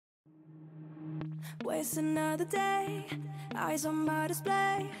Waste another day, eyes on my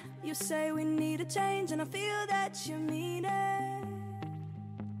display. You say we need a change, and I feel that you mean it.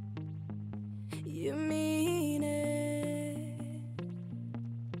 You mean it.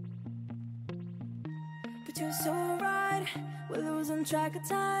 But you're so right, we're losing track of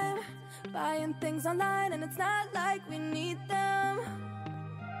time, buying things online, and it's not like we need them.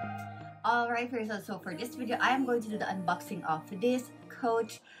 Alright, so for this video, I am going to do the unboxing of this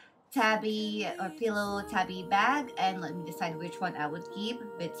Coach Tabby or Pillow Tabby bag, and let me decide which one I would keep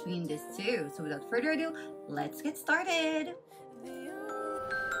between these two. So without further ado, let's get started.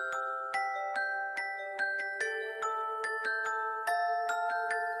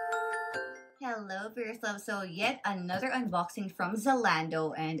 Hello for yourself. So yet another unboxing from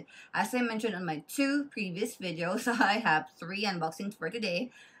Zalando, and as I mentioned on my two previous videos, I have 3 unboxings for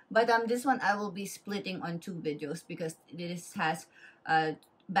today. But this one I will be splitting on 2 videos because this has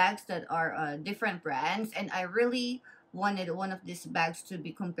bags that are different brands, and I really wanted one of these bags to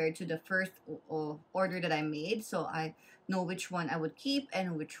be compared to the first order that I made, so I know which one I would keep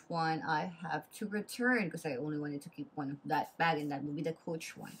and which one I have to return, because I only wanted to keep one of that bag, and that will be the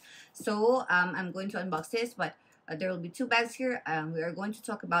Coach one. So I'm going to unbox this, but there will be 2 bags here. We are going to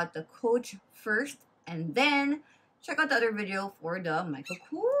talk about the Coach first, and then check out the other video for the Michael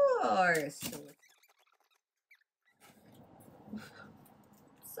Kors.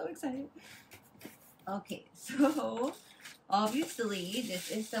 So excited. Okay, so obviously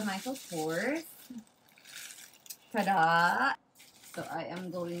this is the Michael Kors. Ta-da! So I am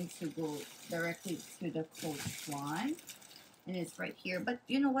going to go directly to the Coach one, and it's right here. But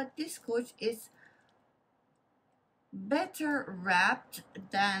you know what? This Coach is better wrapped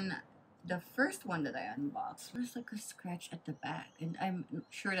than the first one that I unboxed. There's like a scratch at the back, and I'm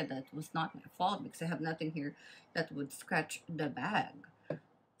sure that that was not my fault because I have nothing here that would scratch the bag.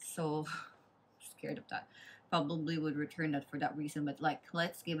 So scared of that. Probably would return that for that reason, but like,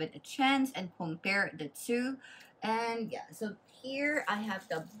 let's give it a chance and compare the two. And yeah, so here I have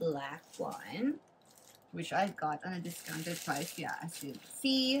the black one, which I got on a discounted price. Yeah, as you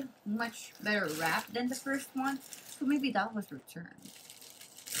see, much better wrapped than the first one, so maybe that was returned.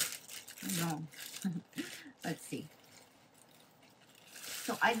 No. Let's see.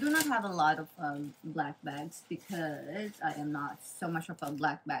 So I do not have a lot of black bags because I am not so much of a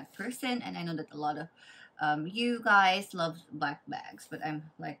black bag person, and I know that a lot of you guys love black bags, but I'm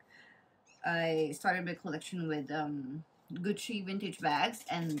like, I started my collection with Gucci vintage bags,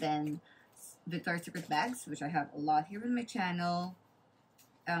 and then Victoria's Secret bags, which I have a lot here on my channel,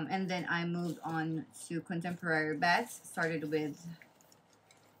 and then I moved on to contemporary bags. Started with,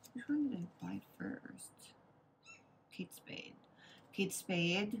 which one did I buy first? Kate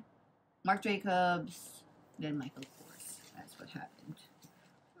Spade, Marc Jacobs, then Michael Kors. That's what happened.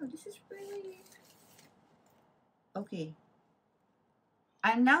 Oh, this is really okay.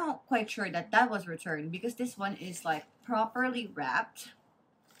 I'm now quite sure that that was returned because this one is like properly wrapped,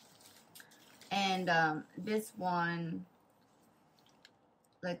 and this one,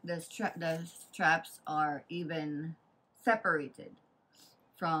 like the straps are even separated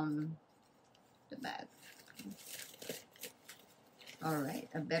from the bag. Alright,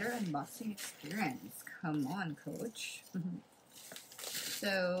 a better unboxing experience. Come on, Coach.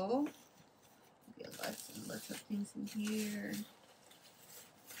 So, okay, lots of things in here.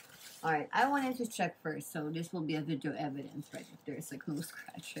 Alright, I wanted to check first, so this will be a video evidence, right? If there's like no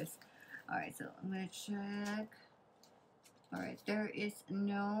scratches. Alright, so I'm gonna check. Alright, there is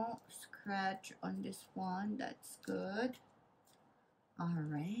no scratch on this one. That's good.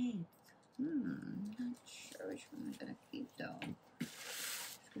 Alright. Not sure which one I'm gonna keep though.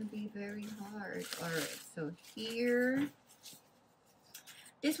 It's gonna be very hard. Alright, so here,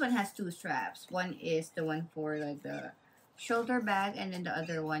 this one has 2 straps. One is the one for like the shoulder bag, and then the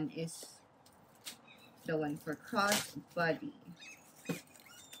other one is the one for crossbody. So,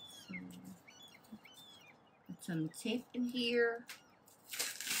 put some tape in here.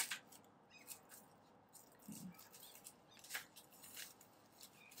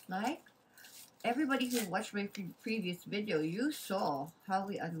 Like, everybody who watched my previous video, you saw how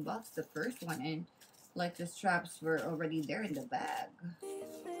we unboxed the first one, and like the straps were already there in the bag.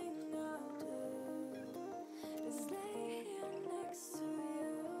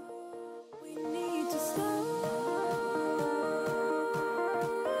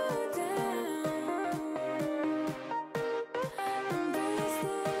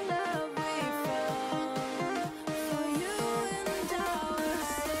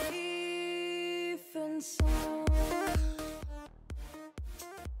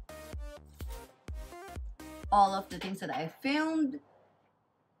 All of the things that I filmed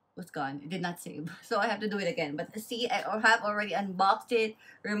was gone. It did not save. So I have to do it again. But see, I have already unboxed it,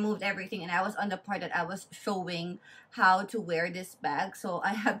 removed everything, and I was on the part that I was showing how to wear this bag. So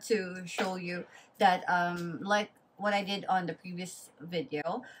I have to show you that like what I did on the previous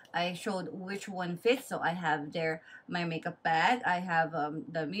video. I showed which one fits. So I have there my makeup bag. I have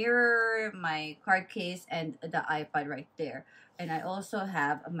the mirror, my card case, and the iPad right there. And I also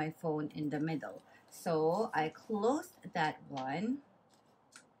have my phone in the middle. So I closed that one.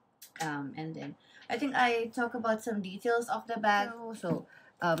 And then I think I talk about some details of the bag. So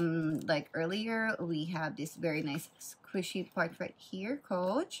like earlier, we have this very nice squishy part right here,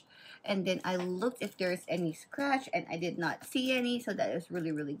 Coach. And then I looked if there's any scratch, and I did not see any, so that is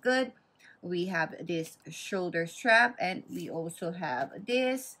really, really good. We have this shoulder strap, and we also have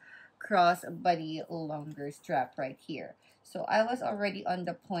this crossbody longer strap right here. So I was already on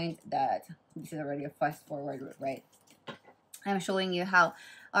the point that this is already a fast forward, right? I'm showing you how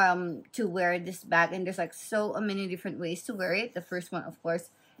to wear this bag, and there's like so many different ways to wear it. The first one, of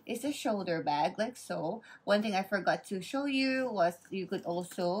course, is a shoulder bag, like so. One thing I forgot to show you was you could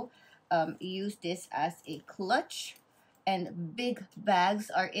also use this as a clutch. And big bags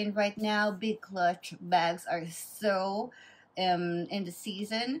are in right now. Big clutch bags are so in the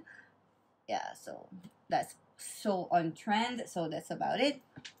season. Yeah, so that's so on trend. So that's about it.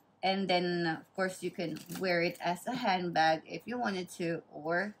 And then, of course, you can wear it as a handbag if you wanted to,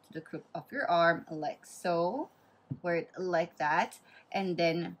 or to the crook of your arm, like so. Wear it like that. And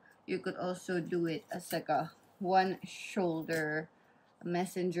then you could also do it as like a one shoulder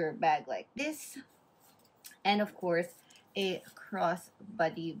messenger bag like this. And of course, a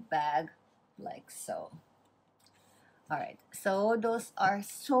crossbody bag like so. Alright, so those are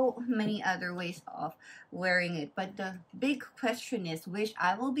so many other ways of wearing it. But the big question is, which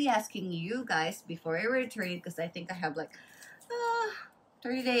I will be asking you guys before I return it, because I think I have like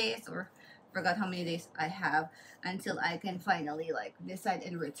 30 days, or forgot how many days I have until I can finally like decide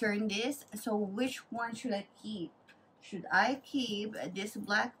and return this. So which one should I keep? Should I keep this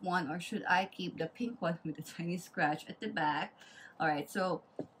black one, or should I keep the pink one with a tiny scratch at the back? Alright, so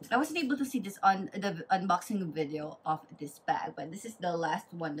I wasn't able to see this on the unboxing video of this bag, but this is the last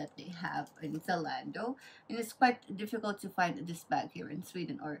one that they have in Zalando, and it's quite difficult to find this bag here in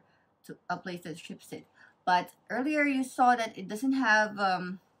Sweden, or to a place that ships it. But earlier you saw that it doesn't have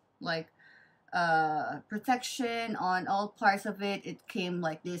like protection on all parts of it. It came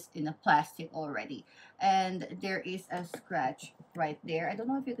like this in a plastic already, and there is a scratch right there. I don't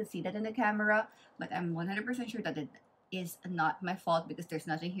know if you could see that in the camera, but I'm 100% sure that it is not my fault, because there's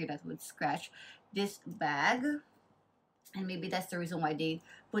nothing here that would scratch this bag. And maybe that's the reason why they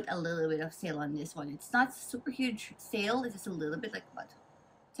put a little bit of sale on this one. It's not super huge sale, it's just a little bit, like what,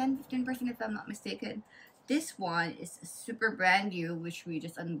 10-15% if I'm not mistaken. This one is super brand new, which we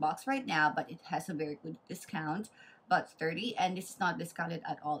just unboxed right now, but it has a very good discount, about 30, and this is not discounted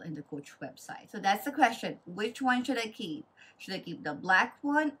at all in the Coach website. So that's the question, which one should I keep? Should I keep the black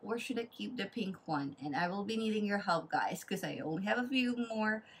one, or should I keep the pink one? And I will be needing your help, guys, because I only have a few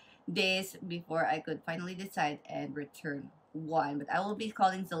more days before I could finally decide and return one. But I will be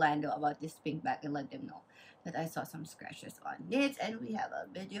calling Zalando about this pink bag and let them know that I saw some scratches on it, and we have a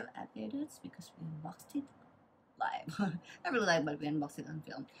video after this because we unboxed it live. Not really live, but we unboxed it on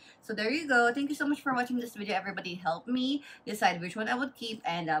film. So there you go. Thank you so much for watching this video. Everybody help me decide which one I would keep,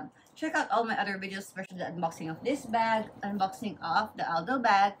 and check out all my other videos, especially the unboxing of this bag, unboxing of the Aldo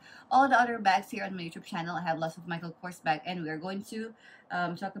bag, all the other bags here on my YouTube channel. I have lots of Michael Kors bag, and we are going to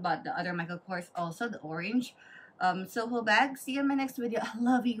talk about the other Michael Kors also, the orange Soho bag. See you in my next video. I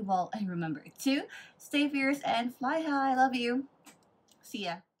love you all, and remember to stay fierce and fly high. I love you. See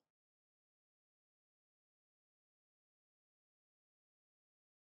ya.